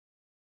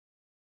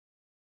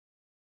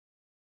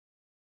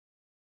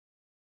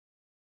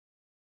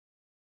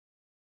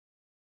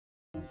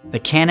The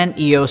Canon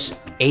EOS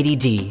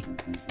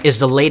 80D is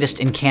the latest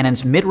in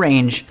Canon's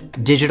mid-range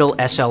digital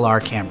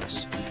SLR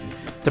cameras.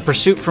 The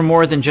pursuit for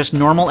more than just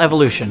normal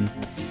evolution,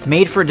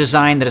 made for a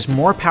design that is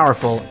more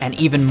powerful and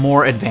even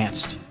more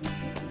advanced.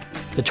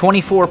 The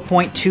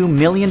 24.2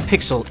 million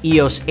pixel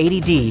EOS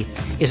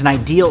 80D is an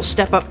ideal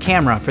step-up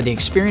camera for the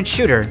experienced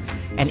shooter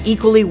and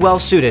equally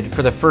well-suited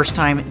for the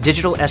first-time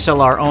digital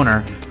SLR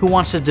owner who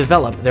wants to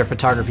develop their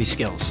photography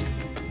skills.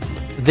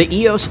 The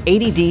EOS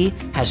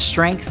 80D has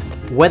strength,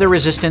 weather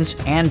resistance,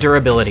 and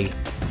durability,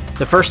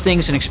 the first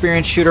things an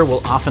experienced shooter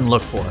will often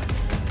look for.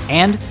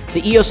 And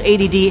the EOS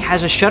 80D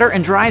has a shutter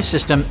and drive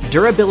system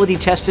durability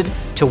tested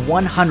to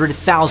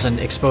 100,000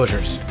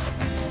 exposures.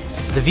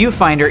 The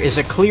viewfinder is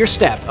a clear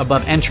step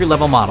above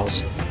entry-level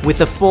models,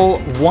 with a full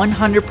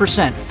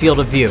 100%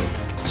 field of view,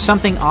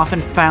 something often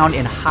found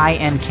in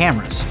high-end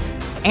cameras,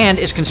 and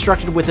is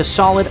constructed with a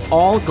solid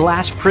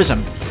all-glass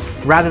prism,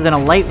 rather than a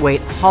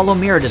lightweight hollow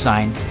mirror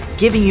design,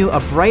 giving you a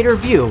brighter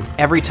view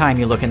every time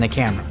you look in the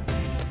camera.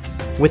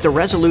 With a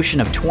resolution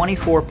of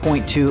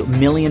 24.2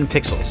 million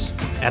pixels,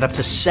 at up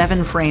to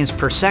 7 frames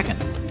per second,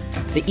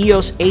 the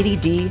EOS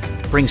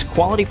 80D brings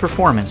quality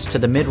performance to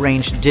the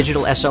mid-range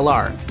digital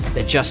SLR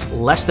that just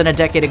less than a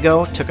decade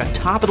ago took a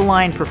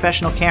top-of-the-line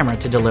professional camera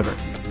to deliver.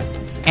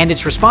 And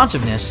its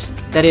responsiveness,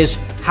 that is,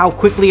 how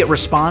quickly it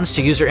responds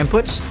to user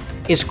inputs,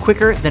 is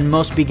quicker than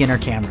most beginner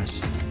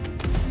cameras.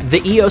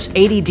 The EOS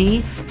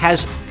 80D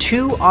has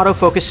 2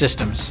 autofocus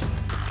systems,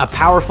 a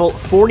powerful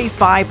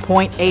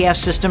 45-point AF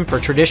system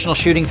for traditional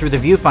shooting through the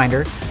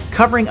viewfinder,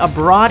 covering a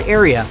broad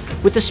area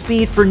with the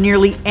speed for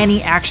nearly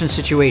any action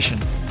situation.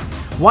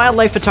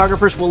 Wildlife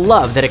photographers will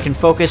love that it can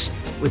focus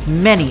with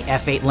many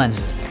f8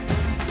 lenses.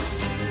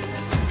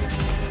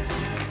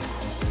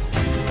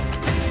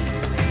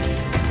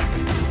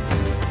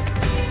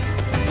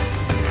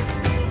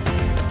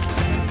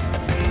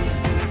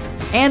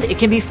 And it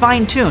can be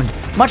fine-tuned,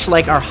 much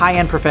like our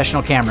high-end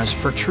professional cameras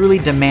for truly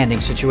demanding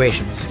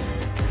situations.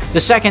 The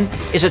second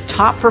is a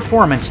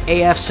top-performance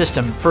AF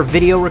system for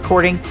video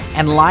recording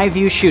and live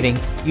view shooting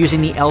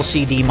using the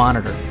LCD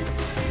monitor.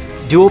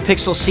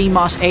 Dual-pixel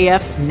CMOS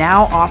AF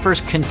now offers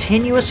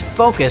continuous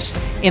focus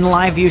in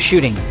live view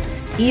shooting.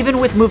 Even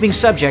with moving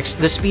subjects,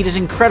 the speed is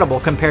incredible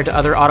compared to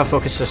other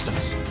autofocus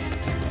systems.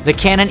 The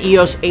Canon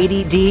EOS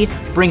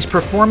 80D brings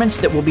performance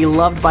that will be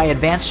loved by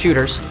advanced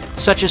shooters,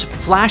 such as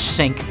flash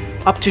sync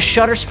up to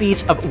shutter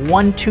speeds of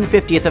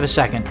 1/250th of a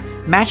second,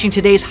 matching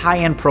today's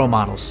high-end pro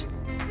models.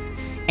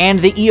 And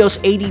the EOS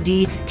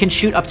 80D can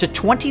shoot up to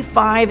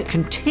 25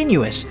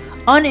 continuous,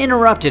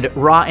 uninterrupted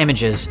raw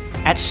images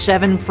at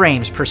 7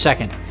 frames per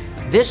second.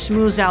 This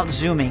smooths out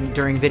zooming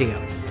during video.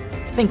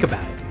 Think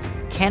about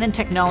it. Canon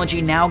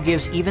technology now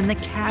gives even the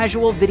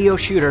casual video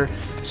shooter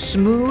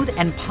smooth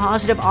and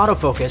positive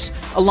autofocus,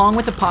 along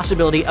with the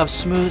possibility of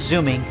smooth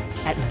zooming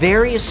at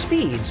various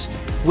speeds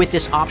with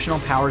this optional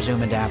power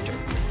zoom adapter.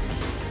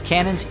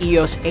 Canon's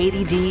EOS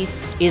 80D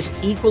is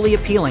equally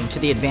appealing to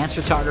the advanced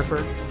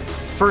photographer,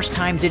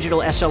 first-time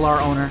digital SLR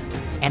owner,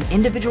 and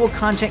individual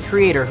content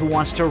creator who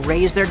wants to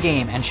raise their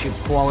game and shoot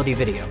quality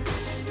video.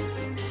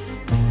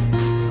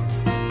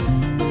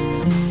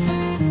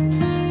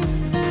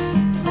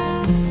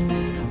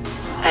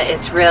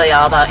 It's really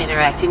all about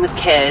interacting with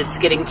kids,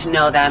 getting to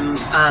know them,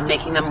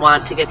 making them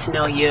want to get to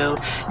know you.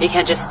 You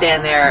can't just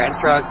stand there and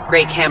throw a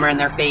great camera in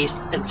their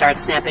face and start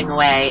snapping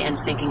away and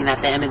thinking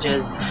that the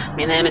images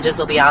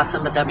will be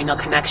awesome, but there'll be no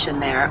connection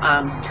there.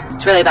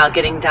 It's really about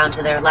getting down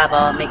to their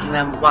level, making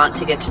them want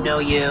to get to know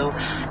you,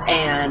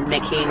 and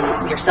making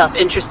yourself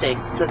interesting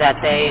so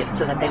that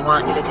they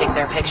want you to take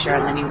their picture,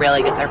 and then you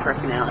really get their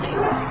personality.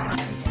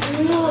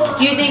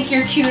 Do you think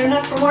you're cute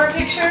enough for more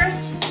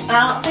pictures?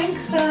 I don't think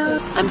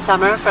so. I'm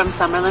Summer from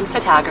Summerlin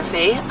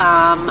Photography.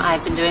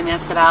 I've been doing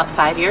this about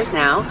 5 years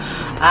now.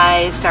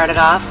 I started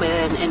off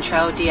with an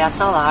intro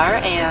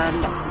DSLR,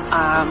 and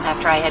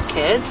after I had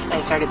kids,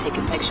 I started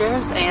taking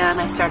pictures,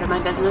 and I started my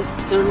business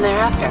soon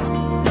thereafter.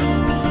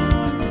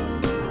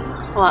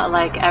 Well,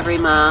 like every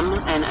mom,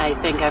 and I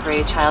think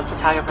every child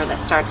photographer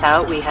that starts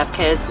out, we have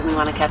kids and we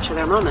want to capture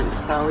their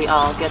moments. So we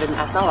all get an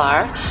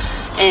SLR,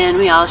 and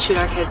we all shoot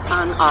our kids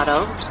on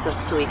auto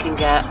so we can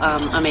get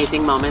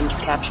amazing moments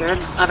captured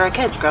of our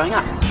kids growing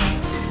up.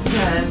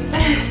 Good.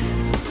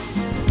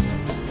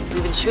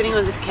 We've been shooting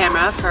with this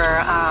camera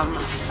for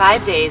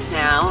 5 days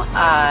now,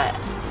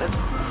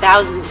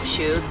 thousands of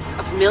shoots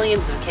of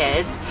millions of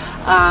kids,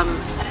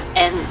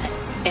 and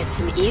it's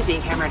an easy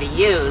camera to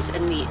use,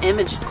 and the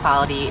image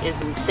quality is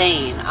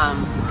insane.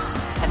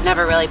 I've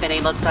never really been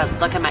able to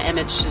look at my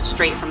image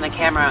straight from the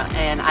camera,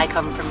 and I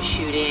come from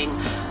shooting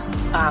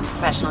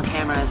professional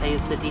cameras. I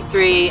use the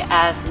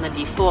D3S and the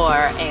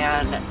D4,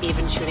 and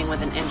even shooting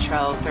with an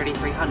intro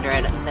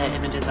 3300, the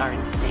images are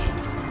insane.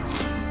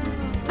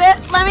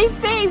 Let me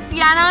see,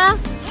 Sienna.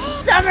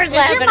 Summer's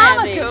Is your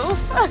mama goof?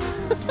 Oh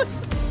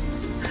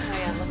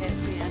yeah, look at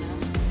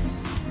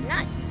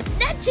Sienna.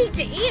 Not cheek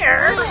to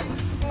ear.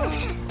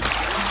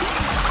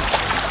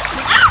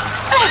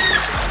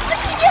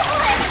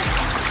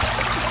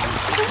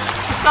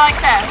 Go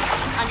like this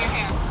on your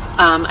hand.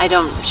 I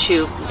don't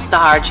shoot the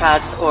hard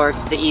shots or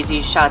the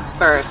easy shots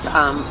first.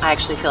 I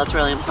actually feel it's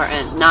really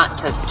important not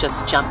to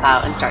just jump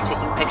out and start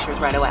taking pictures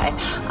right away.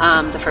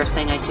 The first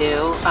thing I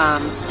do,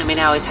 I mean,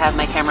 I always have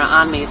my camera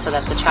on me so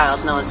that the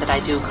child knows that I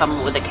do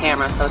come with a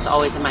camera, so it's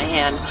always in my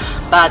hand.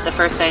 But the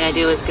first thing I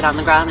do is get on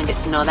the ground and get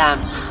to know them,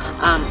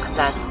 because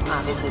that's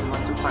obviously the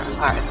most important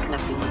part, is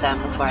connecting with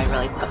them before I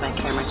really put my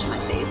camera to my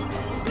face.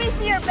 Let me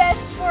see your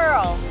best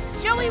twirl.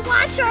 Shall we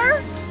watch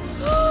her?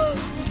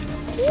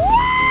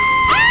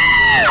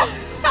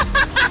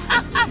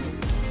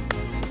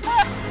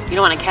 You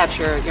don't want to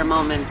capture your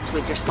moments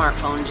with your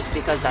smartphone just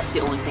because that's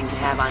the only thing you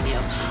have on you.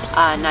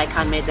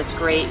 Nikon made this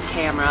great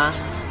camera,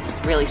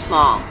 really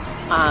small,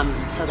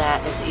 so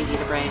that it's easy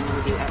to bring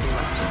with you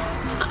everywhere.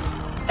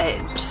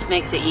 It just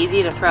makes it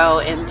easy to throw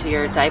into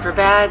your diaper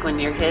bag when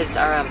your kids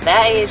are of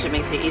that age. It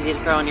makes it easy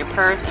to throw in your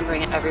purse and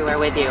bring it everywhere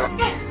with you.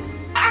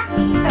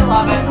 I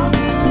love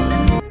it.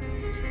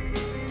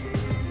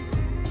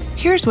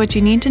 Here's what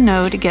you need to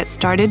know to get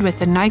started with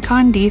the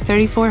Nikon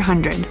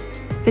D3400.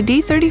 The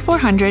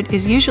D3400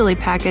 is usually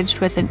packaged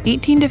with an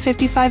 18 to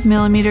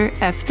 55mm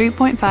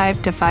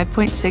f3.5 to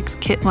 5.6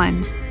 kit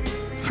lens.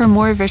 For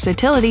more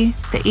versatility,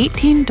 the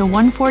 18 to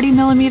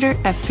 140mm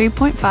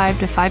f3.5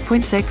 to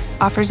 5.6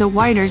 offers a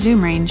wider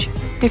zoom range.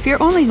 If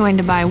you're only going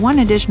to buy one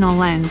additional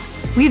lens,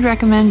 we'd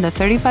recommend the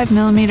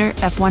 35mm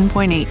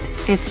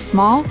f1.8. It's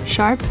small,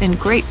 sharp, and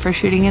great for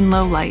shooting in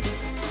low light.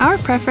 Our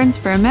preference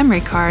for a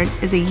memory card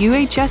is a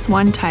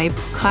UHS-1 type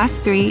Class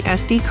 3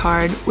 SD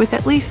card with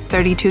at least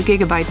 32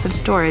 GB of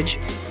storage.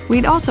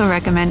 We'd also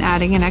recommend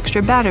adding an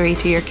extra battery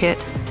to your kit.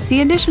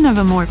 The addition of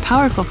a more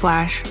powerful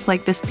flash,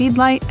 like the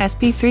Speedlight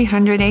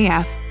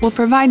SP300AF, will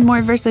provide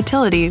more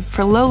versatility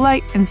for low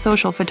light and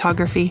social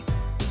photography.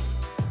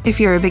 If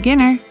you're a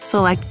beginner,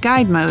 select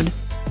Guide Mode.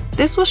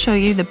 This will show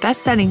you the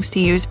best settings to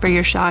use for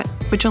your shot,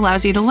 which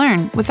allows you to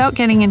learn without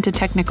getting into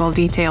technical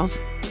details.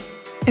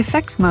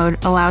 Effects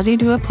Mode allows you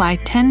to apply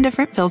 10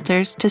 different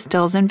filters to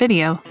stills and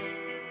video.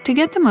 To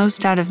get the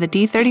most out of the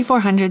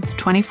D3400's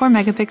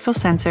 24-megapixel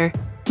sensor,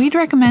 we'd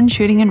recommend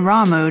shooting in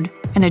RAW mode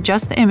and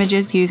adjust the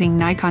images using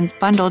Nikon's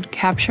bundled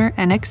Capture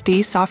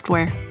NXD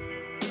software.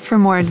 For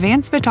more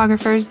advanced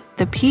photographers,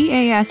 the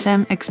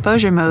PASM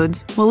exposure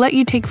modes will let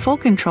you take full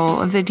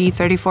control of the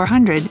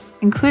D3400,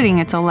 including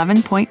its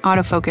 11-point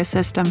autofocus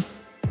system.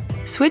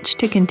 Switch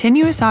to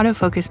continuous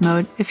autofocus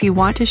mode if you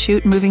want to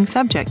shoot moving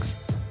subjects.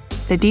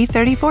 The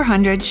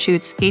D3400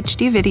 shoots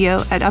HD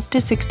video at up to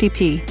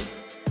 60p.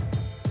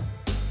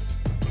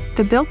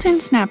 The built-in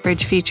Snap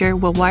Bridge feature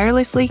will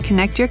wirelessly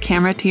connect your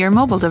camera to your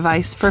mobile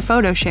device for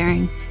photo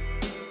sharing.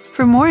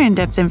 For more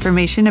in-depth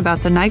information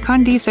about the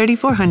Nikon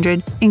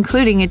D3400,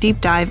 including a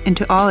deep dive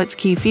into all its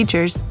key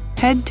features,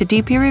 head to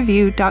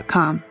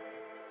dpreview.com.